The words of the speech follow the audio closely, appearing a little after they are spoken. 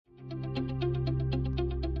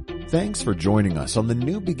Thanks for joining us on the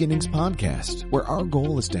New Beginnings podcast, where our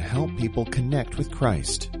goal is to help people connect with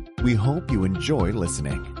Christ. We hope you enjoy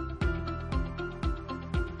listening.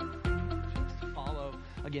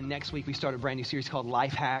 Again, next week we start a brand new series called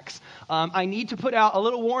Life Hacks. I need to put out a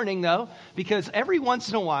little warning, though, because every once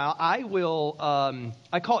in a while I will,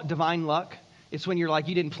 I call it divine luck. It's when you're like,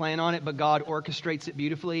 you didn't plan on it, but God orchestrates it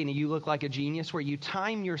beautifully and you look like a genius, where you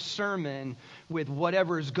time your sermon with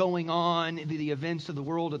whatever is going on, the events of the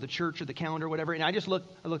world or the church or the calendar or whatever, and I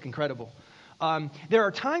look incredible. There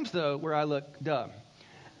are times, though, where I look dumb.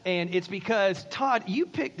 And it's because, Todd, you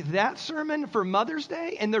picked that sermon for Mother's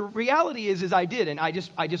Day? And the reality is I didn't. I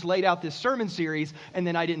just laid out this sermon series, and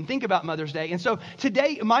then I didn't think about Mother's Day. And so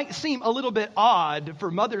today might seem a little bit odd for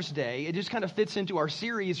Mother's Day. It just kind of fits into our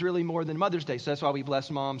series really more than Mother's Day. So that's why we bless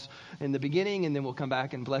moms in the beginning, and then we'll come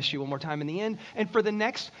back and bless you one more time in the end. And for the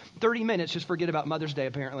next 30 minutes, just forget about Mother's Day,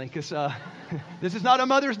 apparently, because this is not a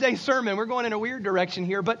Mother's Day sermon. We're going in a weird direction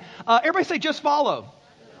here. But everybody say, just follow.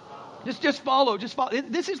 Just follow.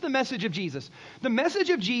 This is the message of Jesus. The message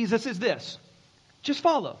of Jesus is this: just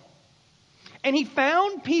follow. And he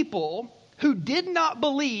found people who did not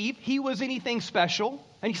believe he was anything special.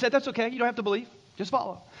 And he said, that's okay. You don't have to believe. Just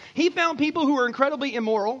follow. He found people who were incredibly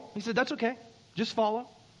immoral. He said, that's okay. Just follow.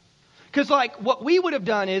 Because like what we would have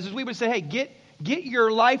done is we would say, hey, get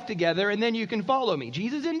your life together and then you can follow me.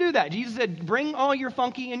 Jesus didn't do that. Jesus said, bring all your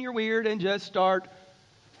funky and your weird and just start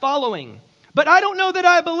following. But I don't know that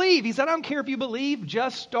I believe. He said, I don't care if you believe,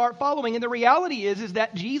 just start following. And the reality is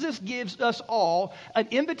that Jesus gives us all an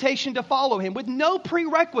invitation to follow him with no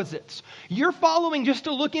prerequisites. You're following just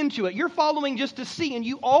to look into it. You're following just to see. And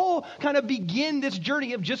you all kind of begin this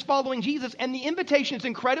journey of just following Jesus. And the invitation is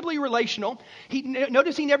incredibly relational.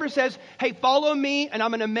 Notice he never says, hey, follow me and I'm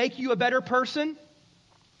going to make you a better person.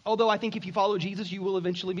 Although I think if you follow Jesus, you will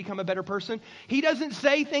eventually become a better person. He doesn't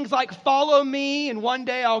say things like, follow me and one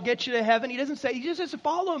day I'll get you to heaven. He just says,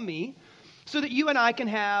 follow me so that you and I can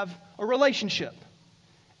have a relationship.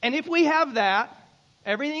 And if we have that,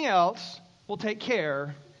 everything else will take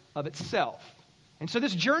care of itself. And so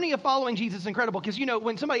this journey of following Jesus is incredible because,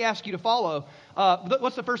 when somebody asks you to follow,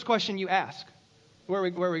 what's the first question you ask? Where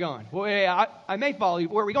are we going? Well, yeah, I may follow you.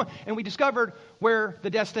 Where are we going? And we discovered where the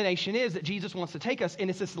destination is that Jesus wants to take us. And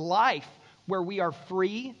it's this life where we are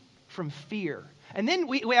free from fear. And then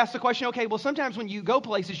we ask the question, okay, well, sometimes when you go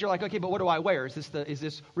places, you're like, okay, but what do I wear? Is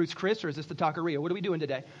this Ruth's Chris or is this the Taqueria? What are we doing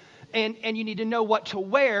today? And you need to know what to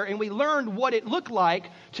wear. And we learned what it looked like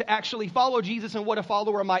to actually follow Jesus and what a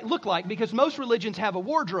follower might look like. Because most religions have a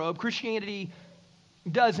wardrobe. Christianity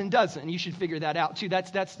does and doesn't. You should figure that out too.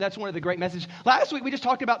 That's one of the great messages. Last week we just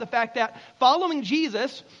talked about the fact that following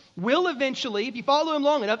Jesus will eventually, if you follow him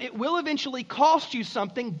long enough, it will eventually cost you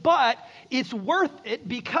something, but it's worth it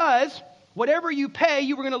because whatever you pay,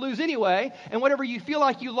 you were going to lose anyway, and whatever you feel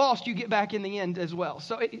like you lost, you get back in the end as well.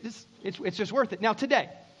 So it's just worth it. Now today,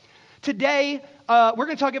 we're going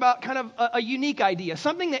to talk about kind of a unique idea,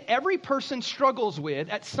 something that every person struggles with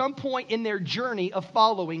at some point in their journey of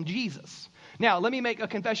following Jesus. Now, let me make a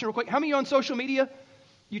confession real quick. How many of you on social media?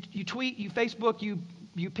 You tweet, you Facebook, you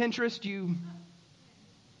Pinterest,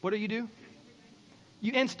 what do?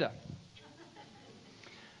 You Insta.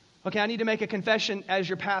 Okay, I need to make a confession as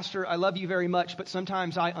your pastor. I love you very much, but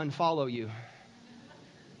sometimes I unfollow you.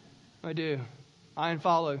 I do. I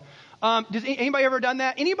unfollow. Does anybody ever done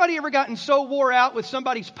that? Anybody ever gotten so wore out with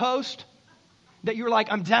somebody's post that you were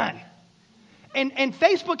like, I'm done? And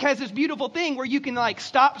Facebook has this beautiful thing where you can like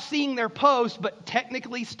stop seeing their post, but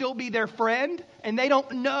technically still be their friend, and they don't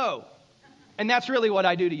know. And that's really what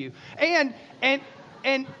I do to you. And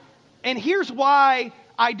here's why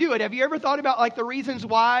I do it. Have you ever thought about like the reasons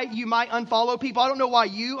why you might unfollow people? I don't know why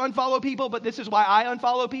you unfollow people, but this is why I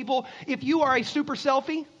unfollow people. If you are a super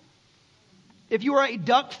selfie, if you are a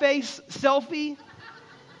duck face selfie,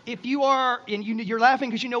 if you are, and you're laughing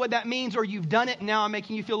because you know what that means, or you've done it and now I'm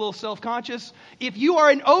making you feel a little self-conscious. If you are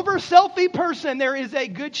an over-selfie person, there is a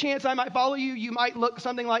good chance I might follow you. You might look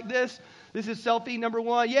something like this. This is selfie number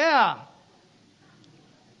 1. Yeah.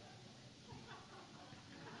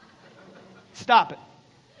 Stop it.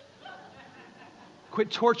 Quit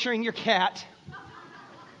torturing your cat.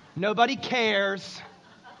 Nobody cares.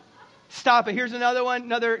 Stop it. Here's another one.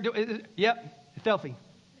 Yep. Selfie.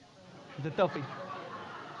 The selfie.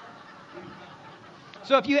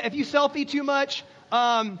 So if you selfie too much,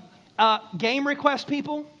 game request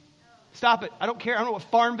people, stop it. I don't care. I don't know what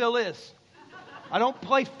Farmville is. I don't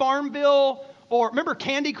play Farmville or remember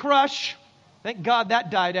Candy Crush? Thank God that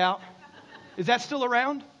died out. Is that still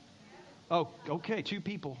around? Oh, okay, 2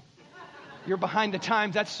 people. You're behind the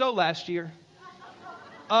times. That's so last year.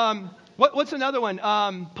 What's another one?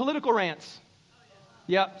 Political rants.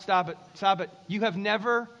 Yep, stop it. Stop it. You have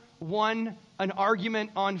never won an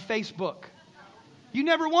argument on Facebook. You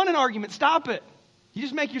never won an argument. Stop it. You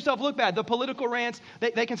just make yourself look bad. The political rants,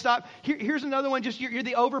 they can stop. Here's another one. Just you're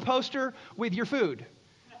the overposter with your food,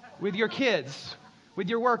 with your kids, with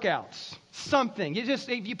your workouts. Something. If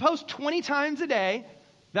you post 20 times a day,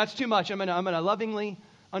 that's too much. I'm gonna lovingly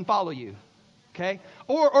unfollow you. Okay?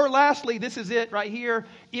 Or lastly, this is it right here.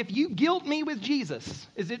 If you guilt me with Jesus,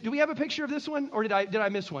 do we have a picture of this one, or did I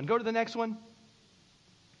miss one? Go to the next one.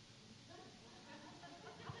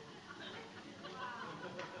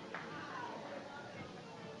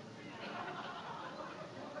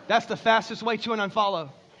 That's the fastest way to an unfollow.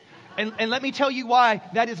 And let me tell you why.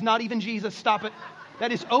 That is not even Jesus. Stop it.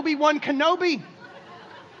 That is Obi-Wan Kenobi.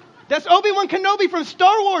 That's Obi-Wan Kenobi from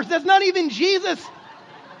Star Wars. That's not even Jesus.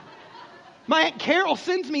 My Aunt Carol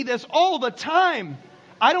sends me this all the time.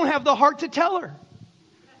 I don't have the heart to tell her.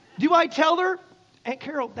 Do I tell her? Aunt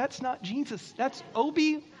Carol, that's not Jesus. That's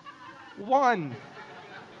Obi-Wan.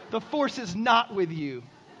 The Force is not with you.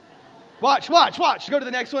 Watch. Go to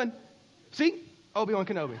the next one. See? Obi-Wan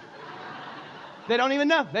Kenobi. They don't even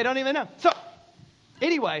know. So,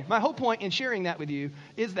 anyway, my whole point in sharing that with you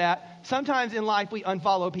is that sometimes in life we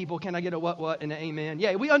unfollow people. Can I get a what and an amen?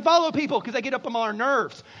 Yeah, we unfollow people because they get up on our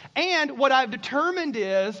nerves. And what I've determined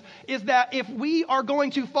is that if we are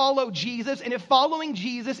going to follow Jesus, and if following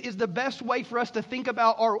Jesus is the best way for us to think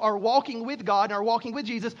about our walking with God and our walking with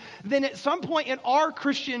Jesus, then at some point in our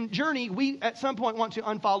Christian journey, we at some point want to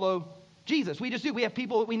unfollow Jesus. We just do. We have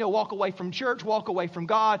people that we know walk away from church, walk away from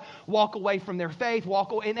God, walk away from their faith,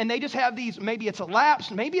 walk away, and they just have these, maybe it's a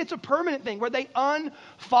lapse, maybe it's a permanent thing where they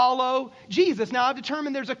unfollow Jesus. Now, I've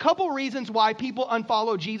determined there's a couple reasons why people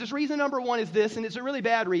unfollow Jesus. Reason number one is this, and it's a really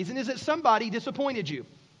bad reason, is that somebody disappointed you.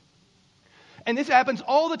 And this happens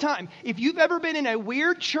all the time. If you've ever been in a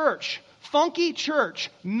weird church, funky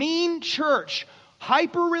church, mean church,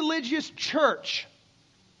 hyper-religious church,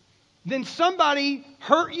 then somebody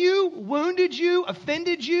hurt you, wounded you,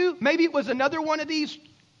 offended you. Maybe it was another one of these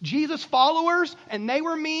Jesus followers and they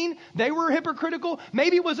were mean, they were hypocritical.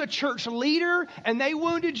 Maybe it was a church leader and they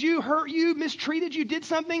wounded you, hurt you, mistreated you, did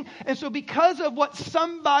something. And so because of what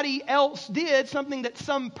somebody else did, something that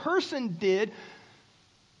some person did,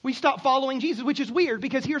 we stopped following Jesus, which is weird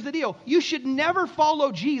because here's the deal. You should never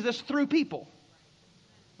follow Jesus through people.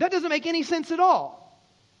 That doesn't make any sense at all.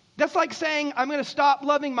 That's like saying, I'm going to stop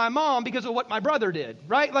loving my mom because of what my brother did,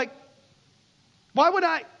 right? Like, why would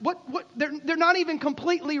I, they're not even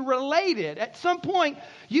completely related. At some point,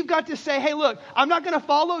 you've got to say, hey, look, I'm not going to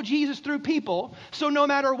follow Jesus through people, so no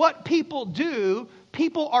matter what people do,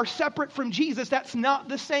 people are separate from Jesus. That's not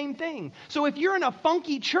the same thing. So if you're in a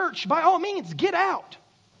funky church, by all means, get out.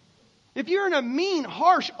 If you're in a mean,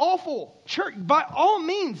 harsh, awful church, by all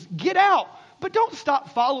means, get out. But don't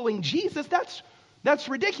stop following Jesus. That's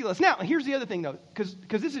ridiculous. Now, here's the other thing, though, because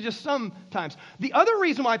this is just sometimes. The other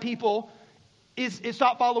reason why people is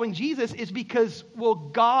stop following Jesus is because, well,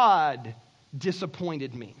 God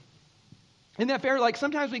disappointed me. Isn't that fair? Like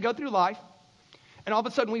sometimes we go through life, and all of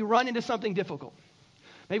a sudden we run into something difficult.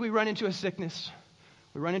 Maybe we run into a sickness.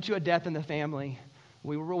 We run into a death in the family.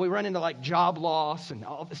 We run into like job loss, and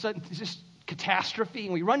all of a sudden it's just catastrophe.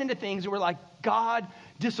 And we run into things, and we're like, God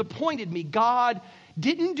disappointed me. God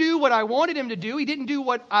didn't do what I wanted him to do. He didn't do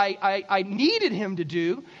what I needed him to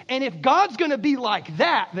do. And if God's going to be like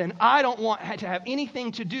that, then I don't want to have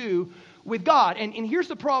anything to do with God. And here's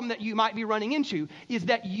the problem that you might be running into, is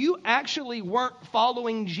that you actually weren't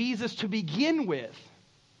following Jesus to begin with,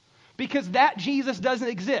 because that Jesus doesn't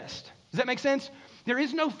exist. Does that make sense? There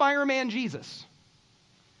is no fireman Jesus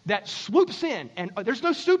that swoops in, and there's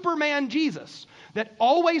no Superman Jesus that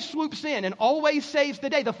always swoops in and always saves the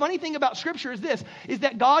day. The funny thing about Scripture is this, is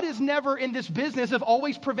that God is never in this business of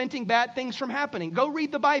always preventing bad things from happening. Go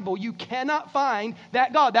read the Bible. You cannot find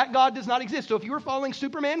that God. That God does not exist. So if you were following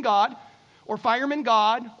Superman God or Fireman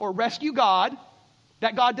God or Rescue God,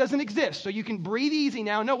 that God doesn't exist. So you can breathe easy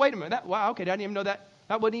now. No, wait a minute. Wow, okay, I didn't even know that.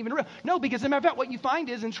 That wasn't even real. No, because as a matter of fact, what you find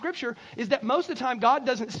is in Scripture is that most of the time God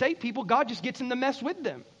doesn't save people. God just gets in the mess with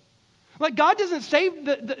them. Like God doesn't save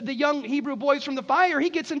the young Hebrew boys from the fire.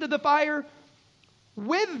 He gets into the fire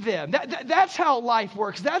with them. That's how life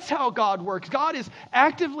works. That's how God works. God is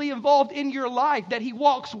actively involved in your life, that he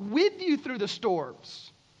walks with you through the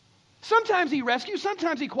storms. Sometimes he rescues,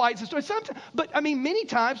 sometimes he quiets the storm. But I mean, many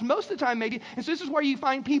times, most of the time maybe. And so this is where you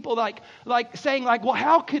find people like saying like, well,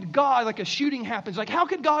 how could God, like a shooting happens, like how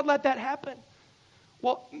could God let that happen?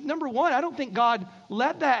 Well, number one, I don't think God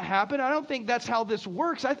let that happen. I don't think that's how this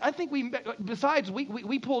works. I think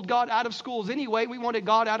we pulled God out of schools anyway. We wanted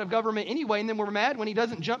God out of government anyway, and then we're mad when he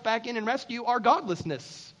doesn't jump back in and rescue our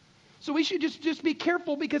godlessness. So we should just be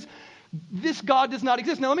careful because this God does not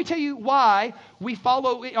exist. Now, let me tell you why we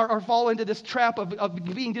fall into this trap of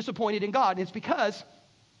being disappointed in God. It's because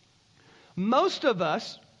most of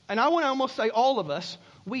us, and I want to almost say all of us,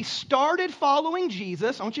 we started following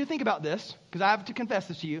Jesus. I want you to think about this, because I have to confess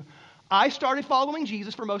this to you. I started following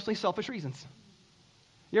Jesus for mostly selfish reasons.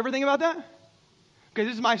 You ever think about that? Okay,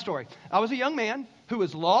 this is my story. I was a young man who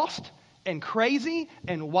was lost and crazy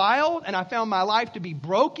and wild, and I found my life to be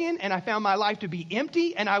broken, and I found my life to be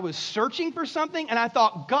empty, and I was searching for something, and I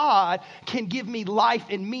thought God can give me life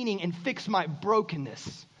and meaning and fix my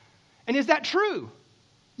brokenness. And is that true?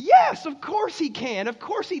 Yes, of course he can. Of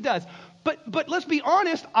course he does. But let's be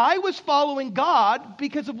honest, I was following God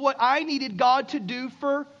because of what I needed God to do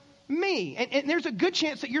for me. And there's a good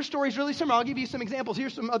chance that your story is really similar. I'll give you some examples.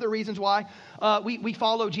 Here's some other reasons why we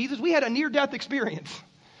follow Jesus. We had a near-death experience.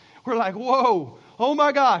 We're like, whoa, oh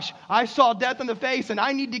my gosh, I saw death in the face and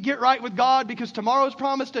I need to get right with God because tomorrow's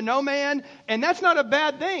promised to no man. And that's not a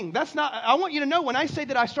bad thing. I want you to know when I say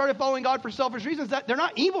that I started following God for selfish reasons, that they're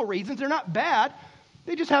not evil reasons. They're not bad.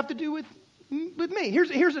 They just have to do with me.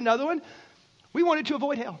 Here's another one. We wanted to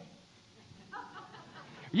avoid hell.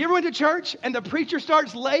 You ever went to church and the preacher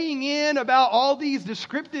starts laying in about all these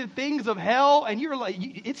descriptive things of hell and you're like,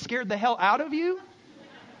 it scared the hell out of you?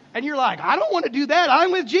 And you're like, I don't want to do that.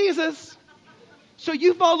 I'm with Jesus. So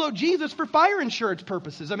you follow Jesus for fire insurance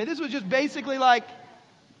purposes. I mean, this was just basically like,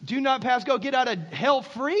 do not pass go, get out of hell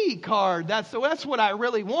free card. That's what I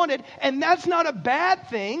really wanted. And that's not a bad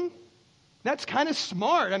thing. That's kind of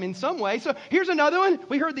smart, in some way. So here's another one.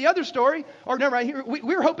 We heard the other story. Or never mind. We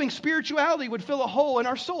were hoping spirituality would fill a hole in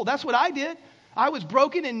our soul. That's what I did. I was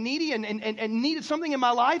broken and needy and needed something in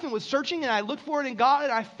my life and was searching and I looked for it in God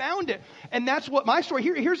and I found it. And that's what my story.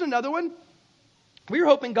 Here's another one. We were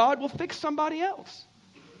hoping God will fix somebody else.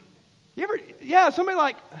 Somebody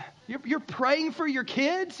like, you're praying for your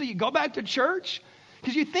kids so you go back to church?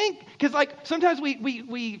 Because sometimes we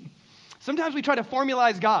try to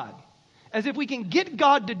formalize God. As if we can get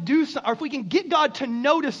God to do something, or if we can get God to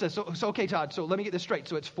notice us. So okay, Todd, so let me get this straight.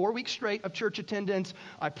 So it's 4 weeks straight of church attendance.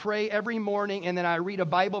 I pray every morning, and then I read a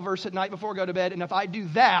Bible verse at night before I go to bed. And if I do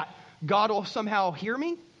that, God will somehow hear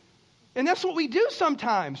me? And that's what we do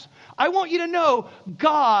sometimes. I want you to know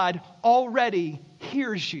God already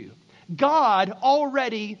hears you. God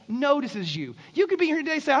already notices you. You could be here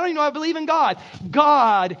today and say, I don't even know I believe in God.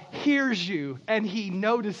 God hears you and he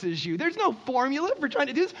notices you. There's no formula for trying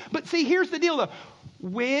to do this. But see, here's the deal though.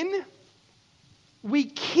 When we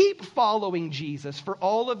keep following Jesus for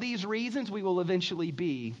all of these reasons, we will eventually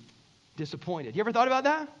be disappointed. You ever thought about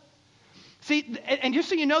that? See, and just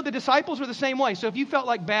so you know, the disciples were the same way. So if you felt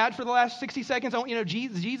like bad for the last 60 seconds, I want you to know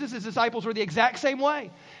Jesus' disciples were the exact same way.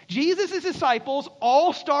 Jesus' disciples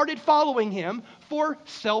all started following him for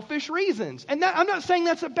selfish reasons. And I'm not saying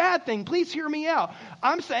that's a bad thing. Please hear me out.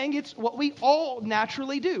 I'm saying it's what we all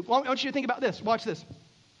naturally do. Well, I want you to think about this. Watch this.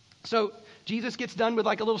 So Jesus gets done with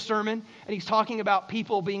like a little sermon, and he's talking about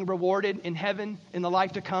people being rewarded in heaven in the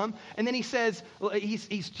life to come. And then he says,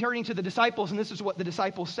 he's turning to the disciples, and this is what the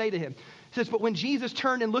disciples say to him. He says, but when Jesus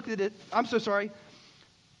turned and looked at it,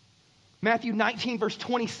 Matthew 19, verse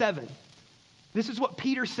 27. This is what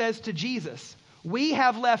Peter says to Jesus. We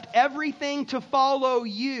have left everything to follow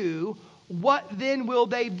you. What then will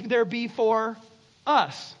there be for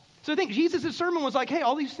us? So I think Jesus' sermon was like, hey,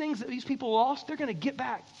 all these things that these people lost, they're going to get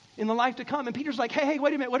back in the life to come. And Peter's like, hey,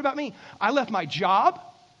 wait a minute. What about me? I left my job.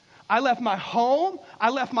 I left my home.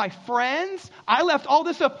 I left my friends. I left all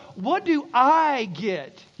this stuff. What do I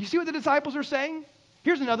get? You see what the disciples are saying?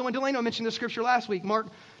 Here's another one. Delano mentioned this scripture last week. Mark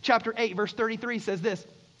chapter 8, verse 33 says this.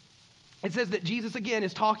 It says that Jesus, again,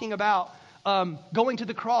 is talking about going to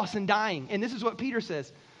the cross and dying. And this is what Peter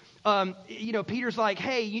says. Peter's like,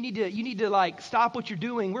 hey, you need to like stop what you're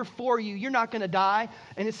doing. We're for you. You're not going to die.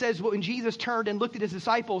 And it says when Jesus turned and looked at his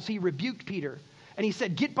disciples, he rebuked Peter. And he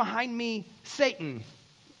said, get behind me, Satan.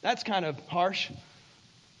 That's kind of harsh.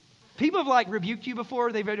 People have like rebuked you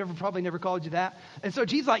before. They've probably never called you that. And so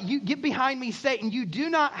Jesus like, you get behind me, Satan. You do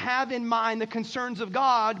not have in mind the concerns of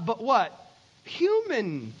God, but what?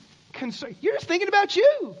 Human concern. You're just thinking about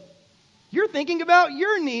you. You're thinking about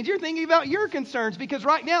your needs. You're thinking about your concerns because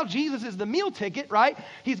right now Jesus is the meal ticket, right?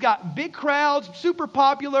 He's got big crowds, super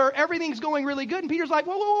popular. Everything's going really good. And Peter's like,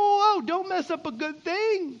 whoa, don't mess up a good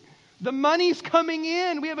thing. The money's coming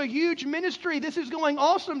in. We have a huge ministry. This is going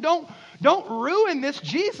awesome. Don't ruin this,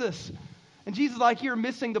 Jesus. And Jesus is like, you're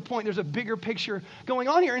missing the point. There's a bigger picture going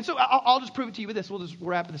on here. And so I'll just prove it to you with this. We'll just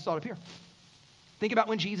wrap this thought up here. Think about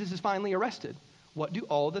when Jesus is finally arrested. What do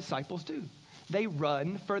all the disciples do? They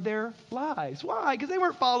run for their lives. Why? Because they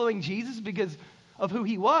weren't following Jesus because of who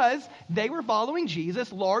he was. They were following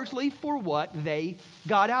Jesus largely for what they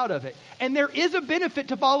got out of it. And there is a benefit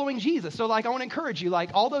to following Jesus. So I want to encourage you,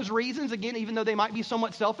 all those reasons, again, even though they might be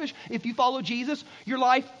somewhat selfish, if you follow Jesus, your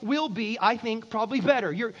life will be, I think, probably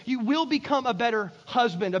better. You will become a better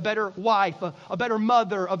husband, a better wife, a better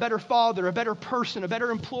mother, a better father, a better person, a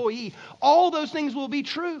better employee. All those things will be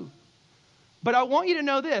true. But I want you to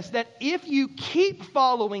know this, that if you keep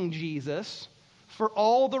following Jesus for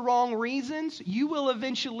all the wrong reasons, you will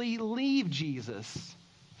eventually leave Jesus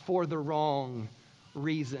for the wrong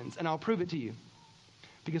reasons. And I'll prove it to you.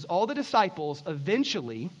 Because all the disciples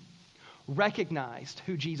eventually recognized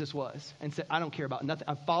who Jesus was and said, I don't care about nothing.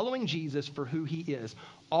 I'm following Jesus for who he is.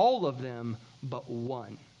 All of them but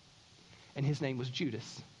one. And his name was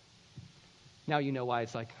Judas. Now you know why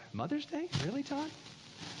it's Mother's Day? Really, Todd?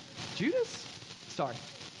 Judas? Sorry.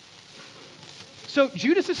 So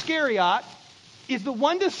Judas Iscariot is the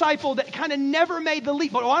one disciple that kind of never made the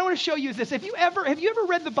leap. But what I want to show you is this. Have you ever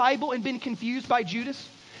read the Bible and been confused by Judas?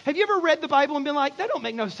 Have you ever read the Bible and been like, that don't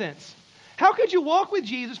make no sense? How could you walk with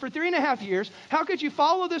Jesus for 3.5 years? How could you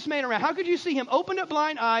follow this man around? How could you see him open up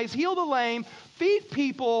blind eyes, heal the lame, feed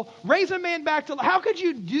people, raise a man back to life? How could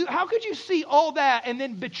you see all that and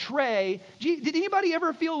then betray? Did anybody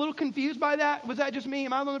ever feel a little confused by that? Was that just me?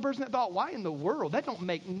 Am I the only person that thought, why in the world? That don't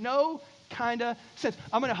make no kind of sense.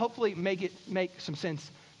 I'm going to hopefully make some sense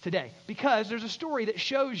today, because there's a story that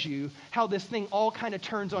shows you how this thing all kind of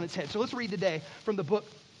turns on its head. So let's read today from the book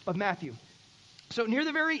of Matthew. So near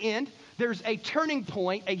the very end, there's a turning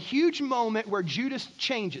point, a huge moment where Judas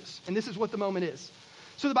changes. And this is what the moment is.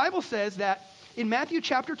 So the Bible says that in Matthew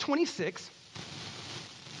chapter 26,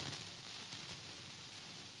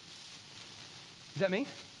 is that me?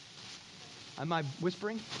 Am I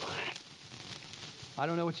whispering? I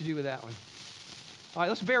don't know what to do with that one. All right,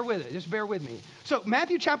 let's bear with it. Just bear with me. So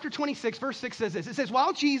Matthew chapter 26, verse 6 says this. It says,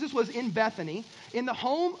 while Jesus was in Bethany, in the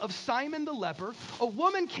home of Simon the leper, a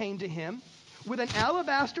woman came to him with an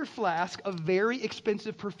alabaster flask of very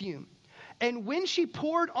expensive perfume. And which she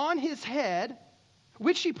poured on his head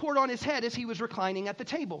as he was reclining at the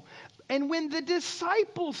table. And when the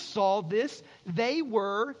disciples saw this, they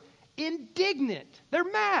were indignant. They're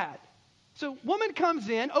mad. So woman comes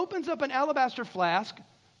in, opens up an alabaster flask,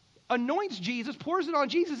 anoints Jesus, pours it on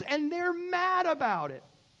Jesus, and they're mad about it.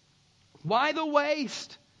 Why the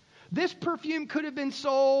waste? This perfume could have been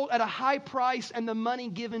sold at a high price and the money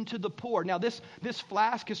given to the poor. Now, this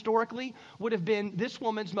flask historically would have been this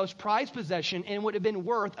woman's most prized possession and would have been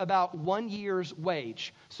worth about 1 year's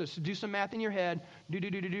wage. So do some math in your head.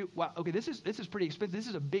 Wow, okay, this is pretty expensive. This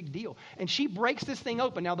is a big deal. And she breaks this thing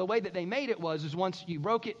open. Now, the way that they made it was once you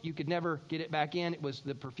broke it, you could never get it back in. It was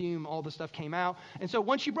the perfume, all the stuff came out. And so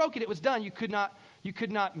once you broke it, it was done. You could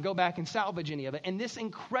not go back and salvage any of it. And this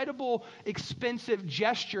incredible, expensive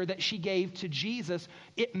gesture that she gave to Jesus,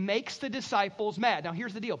 it makes the disciples mad. Now,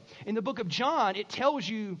 here's the deal. In the book of John, it tells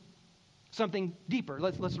you something deeper.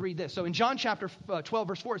 Let's read this. So in John chapter 12,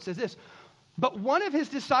 verse 4, it says this. But one of his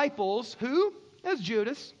disciples, who, as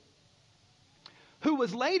Judas, who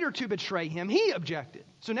was later to betray him, he objected.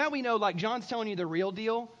 So now we know, John's telling you the real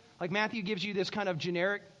deal. Matthew gives you this kind of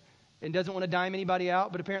generic and doesn't want to dime anybody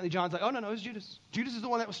out. But apparently John's like, oh, no, it's Judas. Judas is the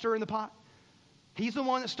one that was stirring the pot. He's the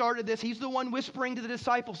one that started this. He's the one whispering to the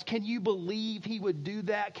disciples, can you believe he would do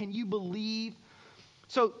that? Can you believe?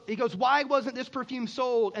 So he goes, why wasn't this perfume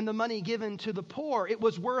sold and the money given to the poor? It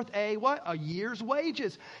was worth a year's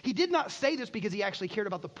wages. He did not say this because he actually cared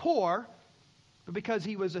about the poor, but because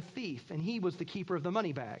he was a thief and he was the keeper of the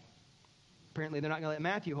money bag. Apparently they're not going to let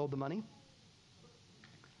Matthew hold the money.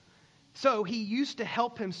 So he used to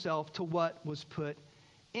help himself to what was put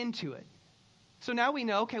into it. So now we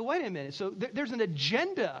know, okay, wait a minute. So there's an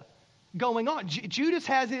agenda going on. Judas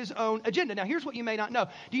has his own agenda. Now here's what you may not know.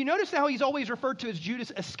 Do you notice how he's always referred to as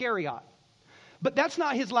Judas Iscariot? But that's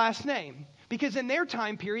not his last name. Because in their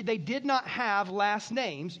time period, they did not have last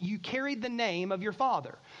names. You carried the name of your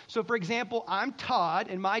father. So for example, I'm Todd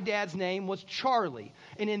and my dad's name was Charlie.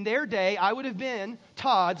 And in their day, I would have been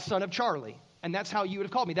Todd, son of Charlie. And that's how you would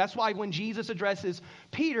have called me. That's why when Jesus addresses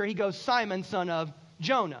Peter, he goes, Simon, son of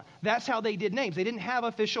Jonah. That's how they did names. They didn't have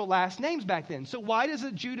official last names back then. So why does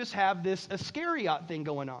Judas have this Iscariot thing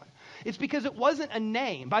going on? It's because it wasn't a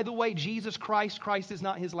name. By the way, Jesus Christ is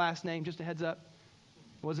not his last name, just a heads up.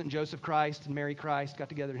 It wasn't Joseph Christ and Mary Christ got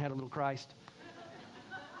together and had a little Christ.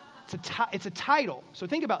 It's a title. So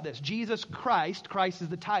think about this. Jesus Christ. Christ is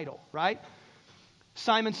the title, right?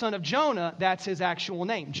 Simon, son of Jonah, that's his actual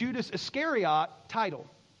name. Judas Iscariot, title.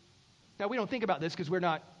 Now, we don't think about this because we're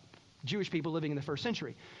not Jewish people living in the first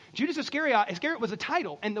century. Judas Iscariot was a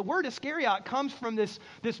title. And the word Iscariot comes from this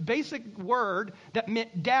basic word that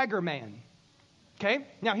meant dagger man. Okay?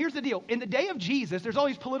 Now, here's the deal. In the day of Jesus, there's all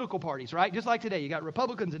these political parties, right? Just like today. You got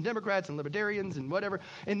Republicans and Democrats and Libertarians and whatever.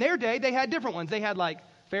 In their day, they had different ones. They had like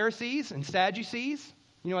Pharisees and Sadducees.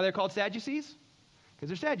 You know why they're called Sadducees? Because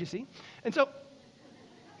they're sad, you see. And so,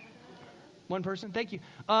 one person, thank you.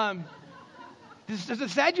 The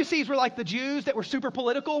Sadducees were like the Jews that were super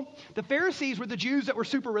political. The Pharisees were the Jews that were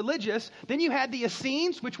super religious. Then you had the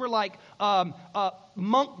Essenes, which were like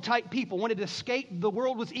monk-type people, wanted to escape. The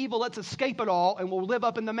world was evil, let's escape it all, and we'll live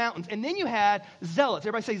up in the mountains. And then you had Zealots.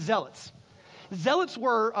 Everybody say Zealots. Zealots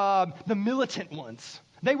were the militant ones.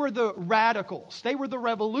 They were the radicals. They were the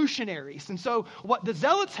revolutionaries. And so what the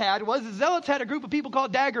Zealots had was, the Zealots had a group of people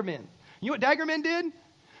called daggermen. You know what daggermen did?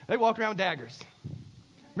 They walked around with daggers.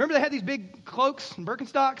 Remember they had these big cloaks and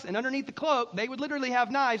Birkenstocks, and underneath the cloak, they would literally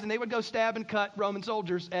have knives, and they would go stab and cut Roman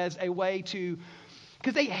soldiers as a way to,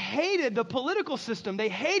 because they hated the political system. They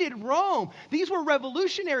hated Rome. These were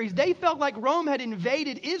revolutionaries. They felt like Rome had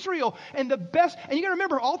invaded Israel. And you got to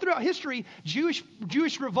remember, all throughout history, Jewish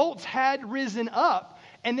revolts had risen up.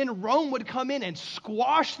 And then Rome would come in and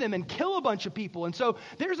squash them and kill a bunch of people. And so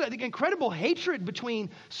there's an incredible hatred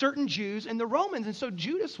between certain Jews and the Romans. And so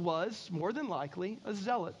Judas was more than likely a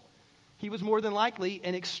zealot. He was more than likely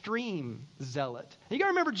an extreme zealot. And you got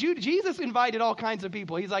to remember, Jesus invited all kinds of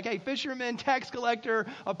people. He's like, hey, fisherman, tax collector,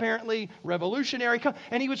 apparently revolutionary.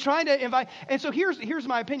 And he was trying to invite. And so here's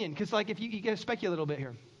my opinion, because like if you got to speculate a little bit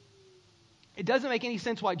here. It doesn't make any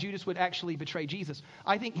sense why Judas would actually betray Jesus.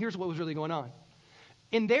 I think here's what was really going on.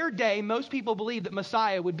 In their day, most people believed that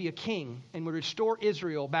Messiah would be a king and would restore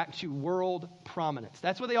Israel back to world prominence.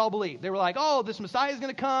 That's what they all believed. They were like, oh, this Messiah is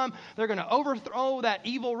going to come. They're going to overthrow that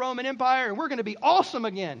evil Roman Empire, and we're going to be awesome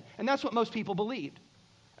again. And that's what most people believed.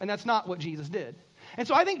 And that's not what Jesus did. And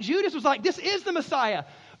so I think Judas was like, this is the Messiah.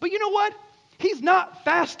 But you know what? He's not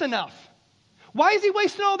fast enough. Why is he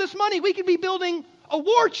wasting all this money? We could be building a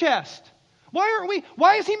war chest.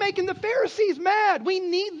 Why is he making the Pharisees mad? We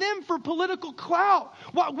need them for political clout.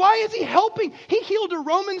 Why is he helping? He healed a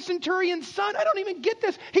Roman centurion's son. I don't even get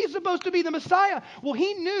this. He's supposed to be the Messiah. Well,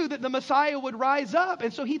 he knew that the Messiah would rise up.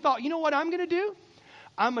 And so he thought, you know what I'm going to do?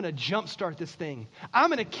 I'm going to jumpstart this thing.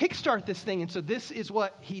 I'm going to kickstart this thing. And so this is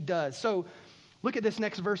what he does. So look at this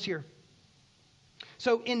next verse here.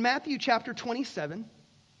 So in Matthew chapter 26,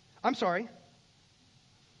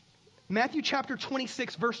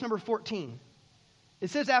 verse number 14. It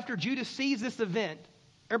says after Judas sees this event,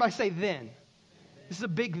 everybody say then. This is a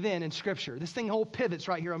big then in Scripture. This thing whole pivots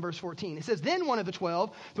right here on verse 14. It says, then one of the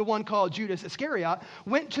 12, the one called Judas Iscariot,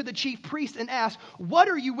 went to the chief priest and asked, what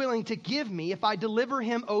are you willing to give me if I deliver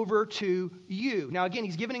him over to you? Now again,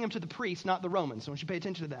 he's giving him to the priests, not the Romans. So I want you to pay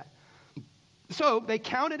attention to that. So they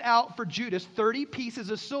counted out for Judas 30 pieces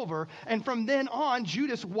of silver, and from then on,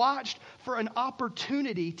 Judas watched for an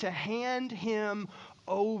opportunity to hand him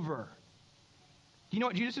over. Do you know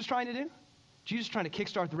what Judas is trying to do? Judas is trying to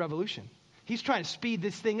kickstart the revolution. He's trying to speed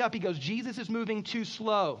this thing up. He goes, Jesus is moving too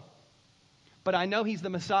slow, but I know he's the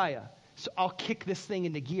Messiah, so I'll kick this thing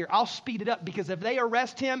into gear. I'll speed it up, because if they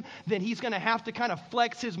arrest him, then he's going to have to kind of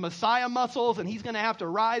flex his Messiah muscles, and he's going to have to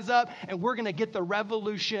rise up, and we're going to get the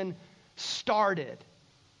revolution started.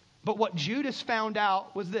 But what Judas found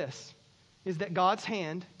out was this, is that God's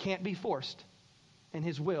hand can't be forced and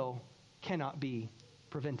his will cannot be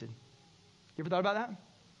prevented. You ever thought about that?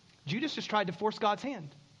 Judas just tried to force God's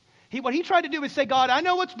hand. What he tried to do is say, God, I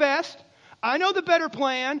know what's best. I know the better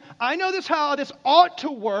plan. I know how this ought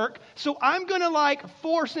to work. So I'm going to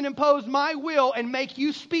force and impose my will and make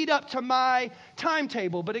you speed up to my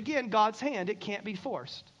timetable. But again, God's hand, it can't be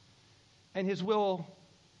forced. And his will,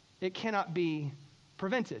 it cannot be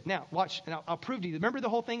prevented. Now, watch, and I'll prove to you. Remember the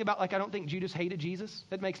whole thing about, I don't think Judas hated Jesus?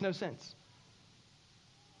 That makes no sense.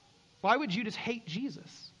 Why would Judas hate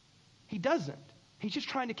Jesus? He doesn't. He's just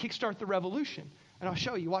trying to kickstart the revolution. And I'll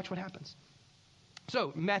show you. Watch what happens.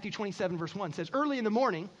 So, Matthew 27, verse 1 says, early in the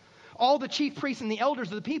morning, all the chief priests and the elders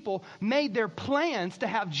of the people made their plans to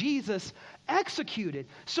have Jesus executed.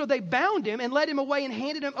 So they bound him and led him away and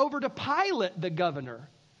handed him over to Pilate, the governor.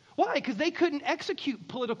 Why? Because they couldn't execute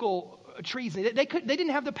political treason. They didn't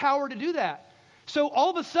have the power to do that. So all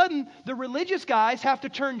of a sudden, the religious guys have to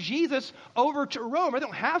turn Jesus over to Rome. Or they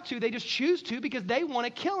don't have to, they just choose to because they want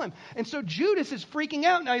to kill him. And so Judas is freaking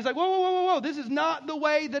out now. He's like, whoa. This is not the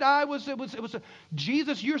way that I was.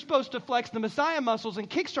 Jesus, you're supposed to flex the Messiah muscles and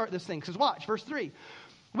kickstart this thing. Because watch, verse 3.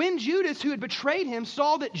 When Judas, who had betrayed him,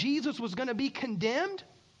 saw that Jesus was going to be condemned,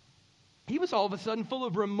 he was all of a sudden full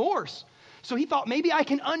of remorse. So he thought, maybe I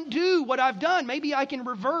can undo what I've done. Maybe I can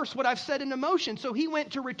reverse what I've set into motion. So he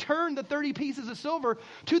went to return the 30 pieces of silver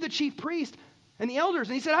to the chief priest and the elders.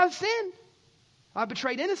 And he said, I've sinned. I've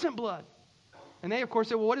betrayed innocent blood. And they, of course,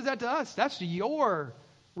 said, well, what is that to us? That's your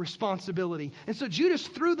responsibility. And so Judas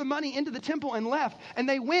threw the money into the temple and left. And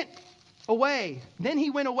they went away. Then he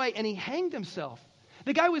went away and he hanged himself.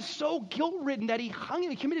 The guy was so guilt-ridden that he hung him.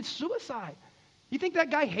 He committed suicide. You think that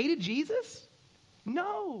guy hated Jesus?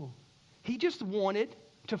 No. He just wanted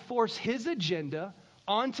to force his agenda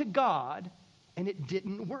onto God, and it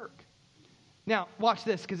didn't work. Now, watch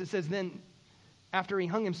this, because it says then, after he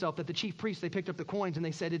hung himself, that the chief priests, they picked up the coins, and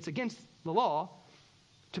they said, it's against the law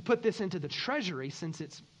to put this into the treasury since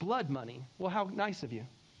it's blood money. Well, how nice of you.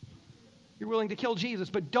 You're willing to kill Jesus,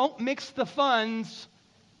 but don't mix the funds.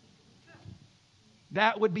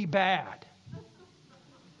 That would be bad.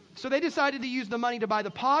 So they decided to use the money to buy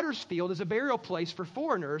the potter's field as a burial place for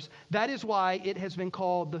foreigners. That is why it has been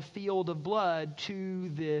called the field of blood to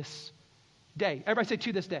this day. Everybody say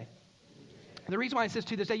to this day. And the reason why it says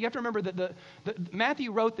to this day, you have to remember that the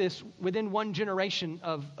Matthew wrote this within one generation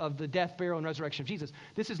of the death, burial, and resurrection of Jesus.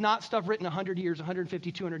 This is not stuff written 100 years,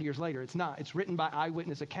 150, 200 years later. It's not. It's written by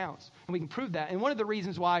eyewitness accounts. And we can prove that. And one of the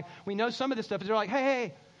reasons why we know some of this stuff is they're like,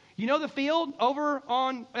 hey, you know the field over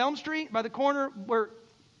on Elm Street by the corner where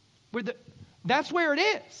that's where it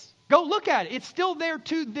is. Go look at it. It's still there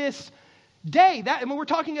to this day. And when we're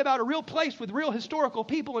talking about a real place with real historical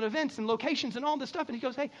people and events and locations and all this stuff, and he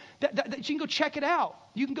goes, hey, you can go check it out.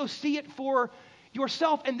 You can go see it for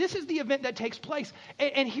yourself. And this is the event that takes place.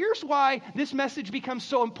 And here's why this message becomes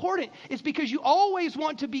so important. It's because you always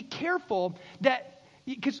want to be careful that,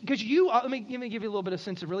 because let me give you a little bit of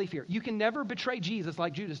sense of relief here. You can never betray Jesus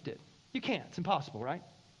like Judas did. You can't. It's impossible, right?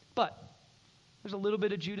 But there's a little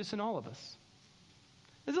bit of Judas in all of us.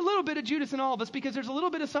 There's a little bit of Judas in all of us because there's a little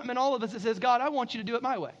bit of something in all of us that says, God, I want you to do it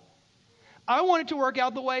my way. I want it to work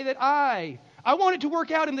out the way that I want it to work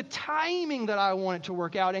out in the timing that I want it to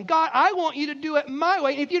work out. And God, I want you to do it my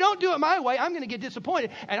way. And if you don't do it my way, I'm going to get disappointed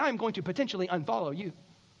and I'm going to potentially unfollow you.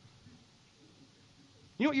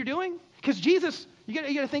 You know what you're doing? Because Jesus, you got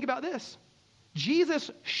to think about this. Jesus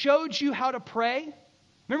showed you how to pray.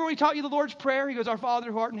 Remember when he taught you the Lord's Prayer? He goes, our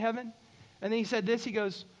Father who art in heaven. And then he said this, he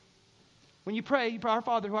goes, when you pray, our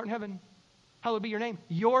Father who art in heaven, hallowed be your name.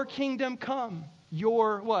 Your kingdom come.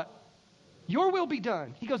 Your what? Your will be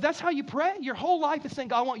done. He goes, that's how you pray? Your whole life is saying,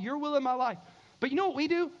 God, I want your will in my life. But you know what we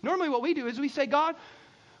do? Normally what we do is we say, God,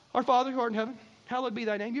 our Father who art in heaven, hallowed be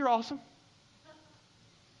thy name. You're awesome.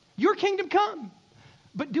 Your kingdom come.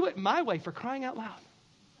 But do it my way, for crying out loud.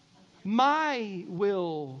 My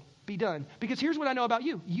will be done. Because here's what I know about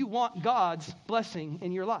you. You want God's blessing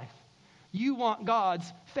in your life. You want God's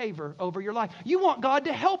favor over your life. You want God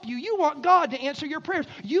to help you. You want God to answer your prayers.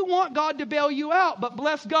 You want God to bail you out. But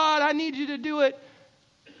bless God, I need you to do it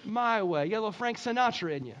my way. You got a little Frank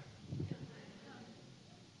Sinatra in you.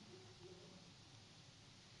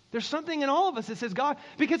 There's something in all of us that says, God,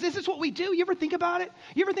 because this is what we do. You ever think about it?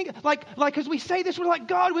 You ever think, like, because we say this, we're like,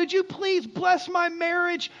 God, would you please bless my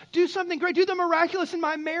marriage? Do something great. Do the miraculous in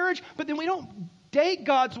my marriage. But then we don't date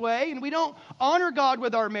God's way, and we don't honor God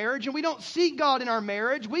with our marriage, and we don't seek God in our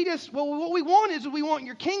marriage. We just, what we want is we want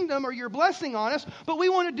your kingdom or your blessing on us, but we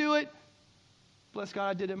want to do it, bless God,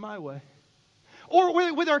 I did it my way. Or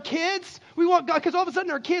with our kids, we want God, because all of a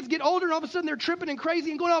sudden our kids get older, and all of a sudden they're tripping and crazy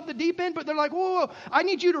and going off the deep end, but they're like, whoa, I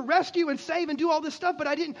need you to rescue and save and do all this stuff, but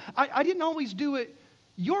I didn't always do it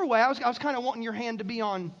your way. I was kind of wanting your hand to be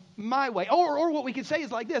on my way. Or what we could say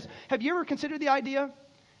is like this. Have you ever considered the idea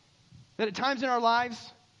that at times in our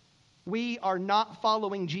lives, we are not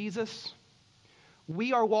following Jesus?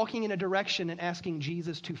 We are walking in a direction and asking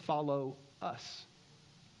Jesus to follow us.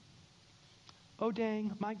 Oh,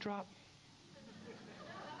 dang, mic drop.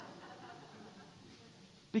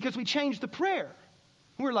 Because we changed the prayer.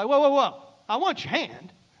 We're like, whoa. I want your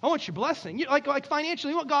hand. I want your blessing. Like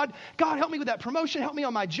financially, you want God help me with that promotion, help me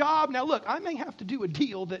on my job. Now look, I may have to do a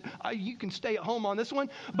deal that you can stay at home on this one,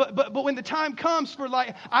 but when the time comes for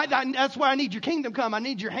that's why I need your kingdom come. I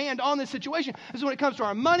need your hand on this situation. This is when it comes to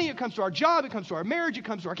our money, it comes to our job, it comes to our marriage, it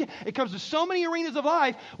comes to our kids. It comes to so many arenas of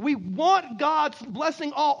life. We want God's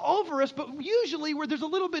blessing all over us, but usually where there's a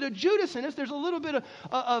little bit of Judas in us, there's a little bit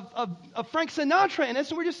of Frank Sinatra in us,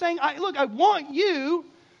 and we're just saying, look, I want you,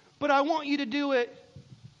 but I want you to do it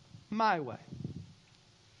my way.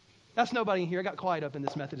 That's nobody in here. I got quiet up in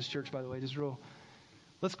this Methodist church, by the way. Just real.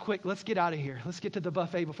 Let's get out of here. Let's get to the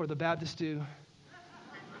buffet before the Baptists do.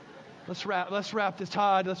 Let's wrap this,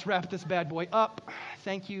 Todd. Let's wrap this bad boy up.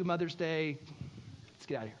 Thank you, Mother's Day. Let's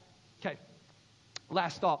get out of here. Okay.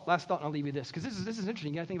 Last thought, and I'll leave you this, because this is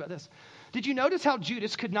interesting. You got to think about this. Did you notice how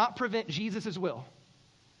Judas could not prevent Jesus' will?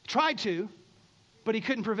 Tried to, but he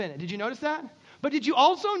couldn't prevent it. Did you notice that? But did you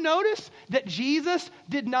also notice that Jesus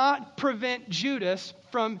did not prevent Judas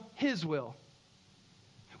from his will?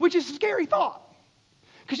 Which is a scary thought.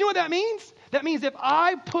 Because you know what that means? That means if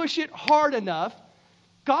I push it hard enough,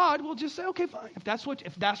 God will just say, okay, fine, if that's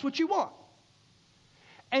what you want.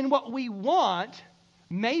 And what we want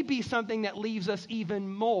may be something that leaves us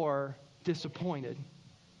even more disappointed.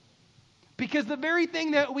 Because the very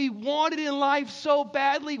thing that we wanted in life so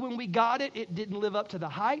badly, when we got it, it didn't live up to the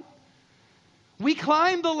hype. We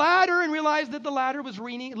climbed the ladder and realized that the ladder was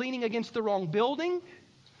leaning against the wrong building.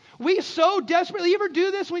 We so desperately, you ever do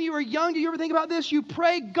this when you were young? Do you ever think about this? You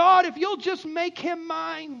pray, God, if you'll just make him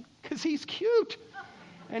mine, because he's cute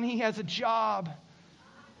and he has a job.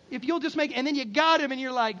 If you'll just and then you got him and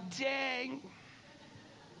you're like, dang.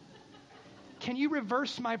 Can you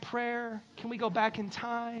reverse my prayer? Can we go back in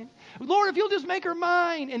time? Lord, if you'll just make her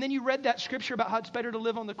mine. And then you read that scripture about how it's better to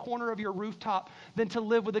live on the corner of your rooftop than to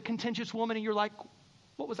live with a contentious woman. And you're like,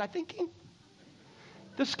 what was I thinking?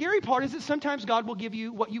 The scary part is that sometimes God will give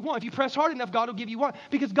you what you want. If you press hard enough, God will give you what?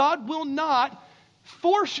 Because God will not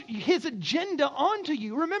force his agenda onto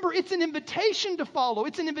you. Remember, it's an invitation to follow.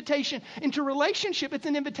 It's an invitation into relationship. It's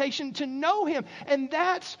an invitation to know him. And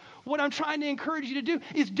that's what I'm trying to encourage you to do,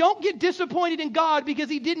 is don't get disappointed in God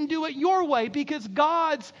because he didn't do it your way, because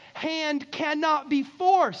God's hand cannot be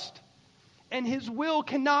forced and his will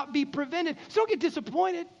cannot be prevented. So don't get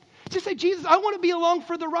disappointed. Just say, Jesus, I want to be along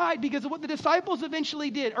for the ride, because of what the disciples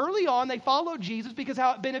eventually did. Early on, they followed Jesus because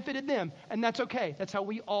how it benefited them. And that's okay. That's how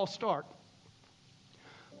we all start.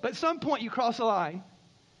 But at some point you cross a line,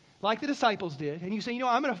 like the disciples did, and you say,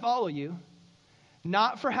 I'm going to follow you,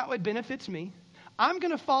 not for how it benefits me. I'm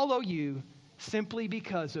going to follow you simply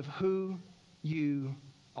because of who you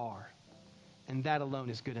are. And that alone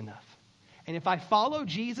is good enough. And if I follow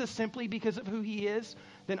Jesus simply because of who he is,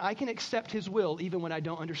 then I can accept his will even when I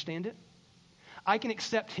don't understand it. I can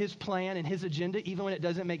accept his plan and his agenda even when it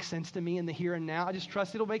doesn't make sense to me in the here and now. I just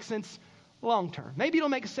trust it'll make sense long term. Maybe it'll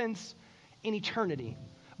make sense in eternity.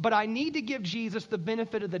 But I need to give Jesus the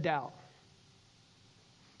benefit of the doubt.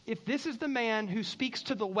 If this is the man who speaks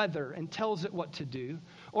to the weather and tells it what to do,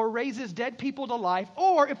 or raises dead people to life,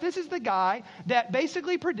 or if this is the guy that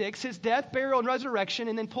basically predicts his death, burial, and resurrection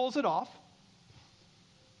and then pulls it off,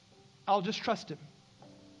 I'll just trust him.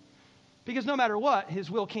 Because no matter what, his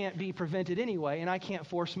will can't be prevented anyway, and I can't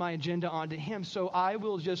force my agenda onto him, so I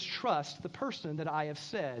will just trust the person that I have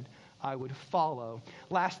said I would follow.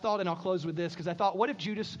 Last thought, and I'll close with this, because I thought, what if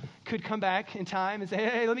Judas could come back in time and say,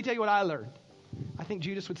 hey, let me tell you what I learned. I think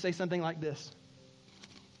Judas would say something like this.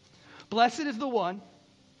 Blessed is the one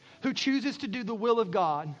who chooses to do the will of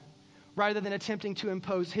God rather than attempting to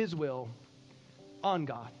impose his will on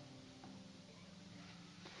God.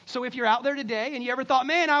 So if you're out there today and you ever thought,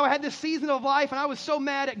 man, I had this season of life and I was so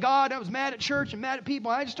mad at God, I was mad at church and mad at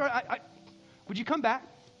people, and I just started, would you come back?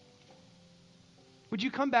 Would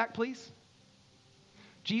you come back, please?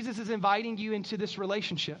 Jesus is inviting you into this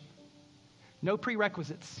relationship. No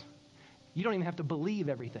prerequisites. You don't even have to believe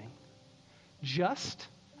everything. Just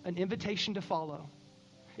an invitation to follow.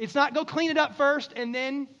 It's not go clean it up first and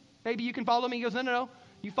then maybe you can follow me. He goes, no.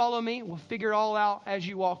 You follow me. We'll figure it all out as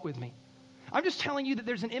you walk with me. I'm just telling you that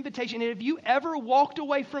there's an invitation. And if you ever walked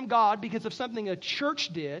away from God because of something a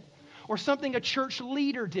church did, or something a church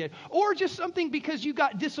leader did, or just something because you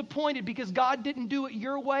got disappointed because God didn't do it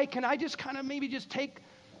your way, can I just kind of maybe just take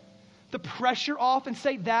the pressure off and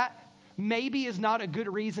say that maybe is not a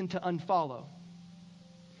good reason to unfollow?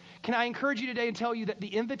 Can I encourage you today and tell you that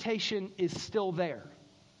the invitation is still there?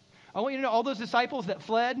 I want you to know all those disciples that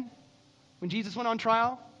fled when Jesus went on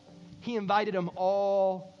trial, he invited them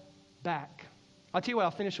all back. I'll tell you what,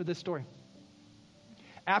 I'll finish with this story.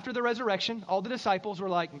 After the resurrection, all the disciples were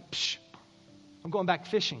like, I'm going back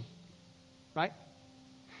fishing, right?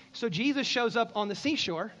 So Jesus shows up on the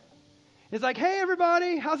seashore. It's like, hey,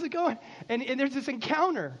 everybody, how's it going? And there's this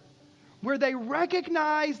encounter where they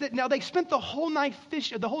recognize that now they spent the whole night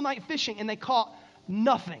fishing, and they caught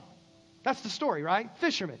nothing. That's the story, right?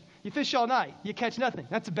 Fishermen. You fish all night. You catch nothing.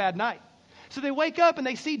 That's a bad night. So they wake up and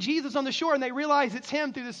they see Jesus on the shore, and they realize it's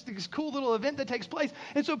him through this cool little event that takes place.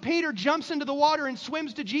 And so Peter jumps into the water and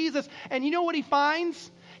swims to Jesus. And you know what he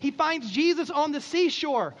finds? He finds Jesus on the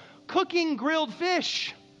seashore cooking grilled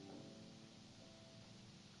fish.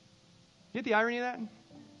 You get the irony of that?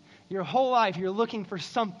 Your whole life you're looking for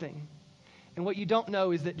something. And what you don't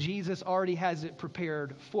know is that Jesus already has it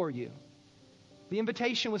prepared for you. The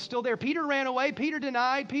invitation was still there. Peter ran away. Peter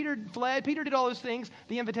denied. Peter fled. Peter did all those things.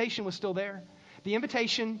 The invitation was still there. The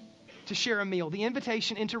invitation to share a meal. The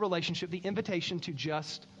invitation into relationship. The invitation to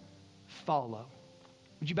just follow.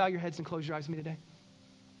 Would you bow your heads and close your eyes with me today?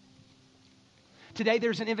 Today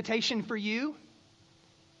there's an invitation for you.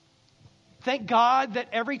 Thank God that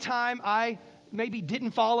every time I maybe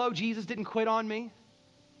didn't follow, Jesus didn't quit on me.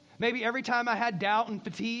 Maybe every time I had doubt and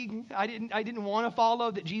fatigue, I didn't want to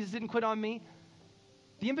follow, that Jesus didn't quit on me.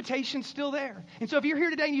 The invitation's still there. And so if you're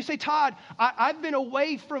here today and you say, Todd, I've been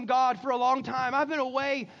away from God for a long time. I've been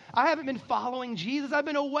away. I haven't been following Jesus. I've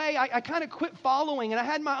been away. I kind of quit following, and I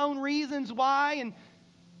had my own reasons why. And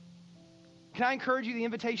can I encourage you, the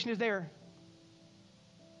invitation is there.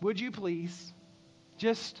 Would you please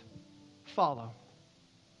just follow?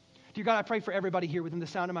 Dear God, I pray for everybody here within the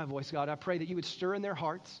sound of my voice, God. I pray that you would stir in their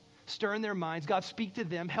hearts, stir in their minds. God, speak to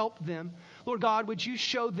them, help them. Lord God, would you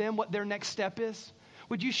show them what their next step is?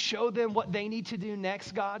 Would you show them what they need to do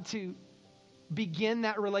next, God, to begin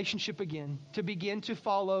that relationship again, to begin to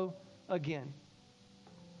follow again?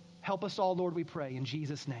 Help us all, Lord, we pray, in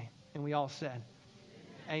Jesus' name. And we all said,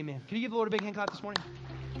 amen. Can you give the Lord a big hand clap this morning?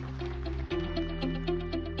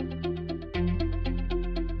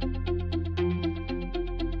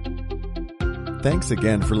 Thanks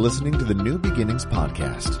again for listening to the New Beginnings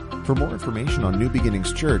podcast. For more information on New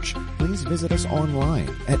Beginnings Church, please visit us online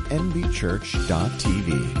at nbchurch.tv.